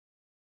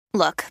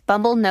Look,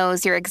 Bumble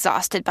knows you're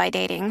exhausted by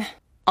dating.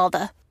 All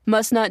the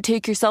must not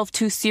take yourself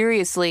too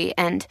seriously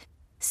and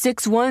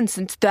 6'1"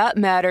 since that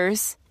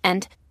matters.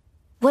 And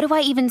what do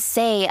I even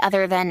say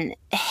other than,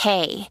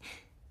 hey?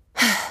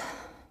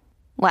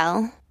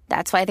 Well,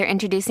 that's why they're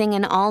introducing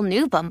an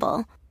all-new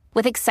Bumble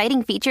with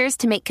exciting features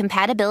to make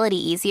compatibility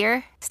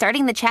easier,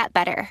 starting the chat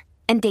better,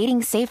 and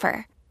dating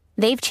safer.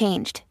 They've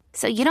changed,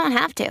 so you don't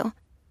have to.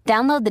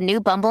 Download the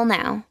new Bumble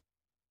now.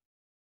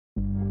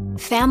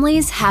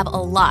 Families have a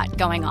lot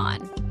going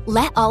on.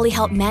 Let Ollie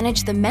help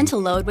manage the mental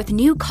load with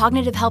new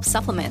cognitive help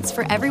supplements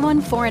for everyone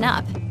 4 and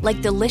up,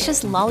 like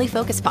delicious Lolly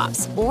Focus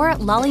Pops or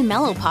Lolly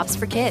Mellow Pops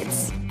for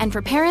kids. And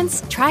for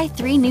parents, try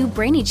 3 new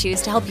Brainy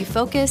Chews to help you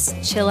focus,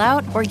 chill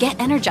out, or get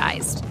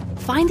energized.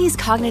 Find these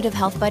cognitive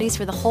health buddies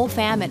for the whole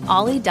fam at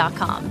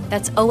ollie.com.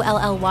 That's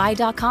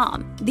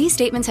OLLY.com. These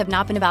statements have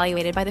not been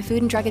evaluated by the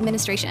Food and Drug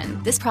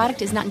Administration. This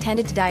product is not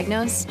intended to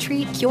diagnose,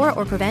 treat, cure,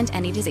 or prevent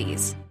any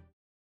disease.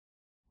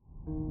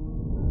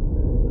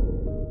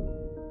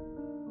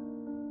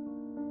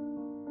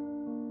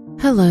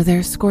 Hello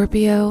there,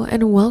 Scorpio,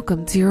 and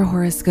welcome to your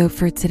horoscope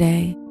for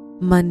today,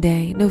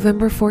 Monday,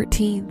 November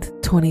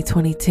 14th,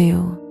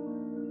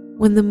 2022.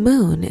 When the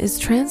moon is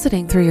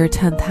transiting through your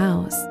 10th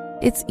house,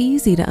 it's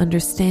easy to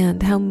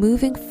understand how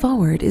moving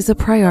forward is a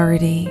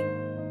priority.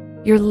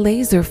 You're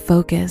laser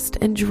focused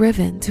and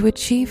driven to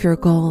achieve your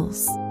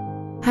goals.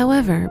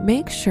 However,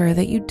 make sure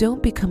that you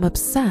don't become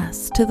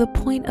obsessed to the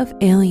point of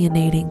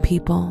alienating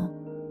people.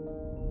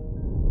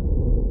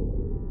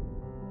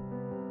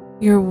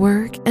 Your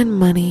work and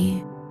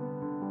money.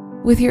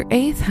 With your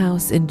 8th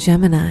house in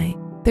Gemini,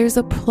 there's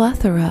a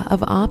plethora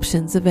of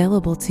options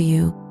available to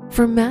you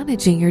for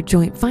managing your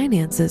joint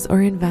finances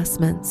or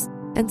investments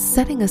and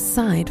setting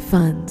aside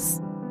funds.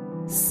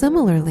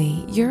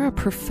 Similarly, you're a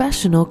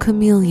professional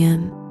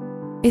chameleon.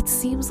 It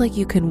seems like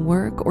you can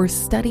work or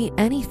study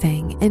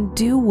anything and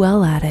do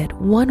well at it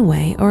one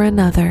way or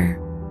another.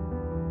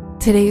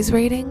 Today's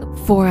rating,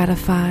 4 out of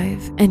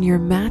 5, and your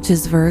match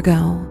is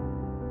Virgo.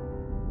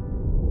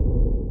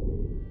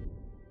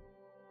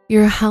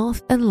 Your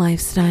health and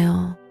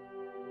lifestyle.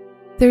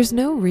 There's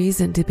no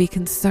reason to be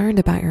concerned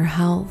about your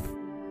health.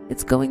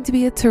 It's going to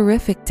be a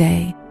terrific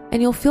day,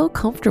 and you'll feel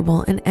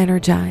comfortable and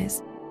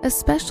energized,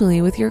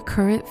 especially with your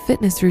current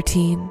fitness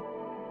routine.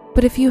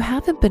 But if you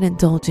haven't been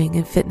indulging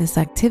in fitness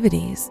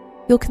activities,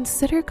 you'll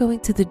consider going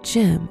to the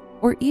gym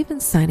or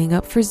even signing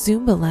up for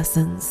Zumba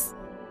lessons.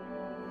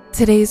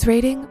 Today's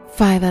rating,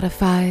 5 out of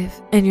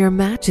 5, and your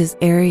match is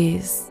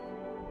Aries.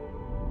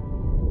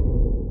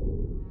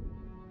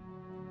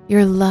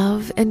 Your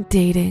love and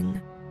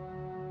dating.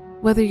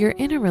 Whether you're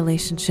in a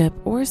relationship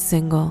or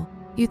single,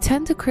 you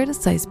tend to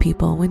criticize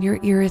people when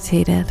you're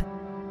irritated.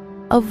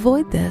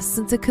 Avoid this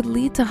since it could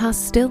lead to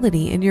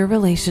hostility in your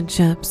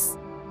relationships.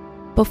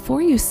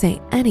 Before you say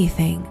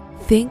anything,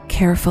 think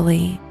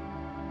carefully.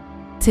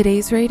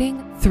 Today's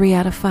rating, 3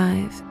 out of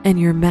 5, and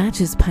your match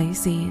is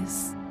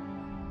Pisces.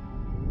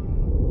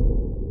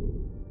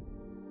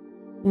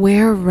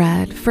 Wear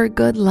red for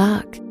good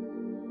luck.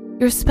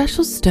 Your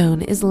special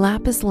stone is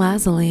lapis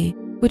lazuli,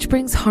 which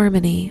brings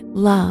harmony,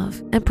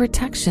 love, and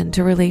protection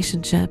to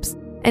relationships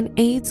and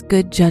aids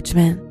good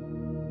judgment.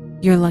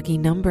 Your lucky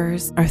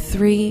numbers are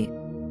 3,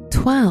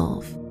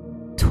 12,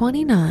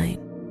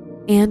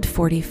 29, and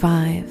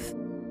 45.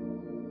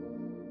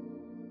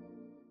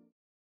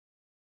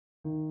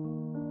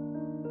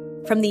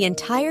 From the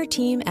entire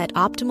team at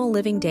Optimal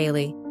Living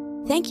Daily,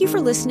 thank you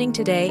for listening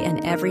today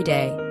and every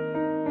day.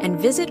 And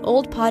visit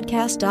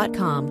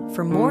oldpodcast.com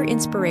for more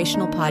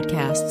inspirational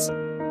podcasts.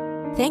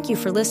 Thank you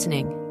for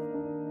listening.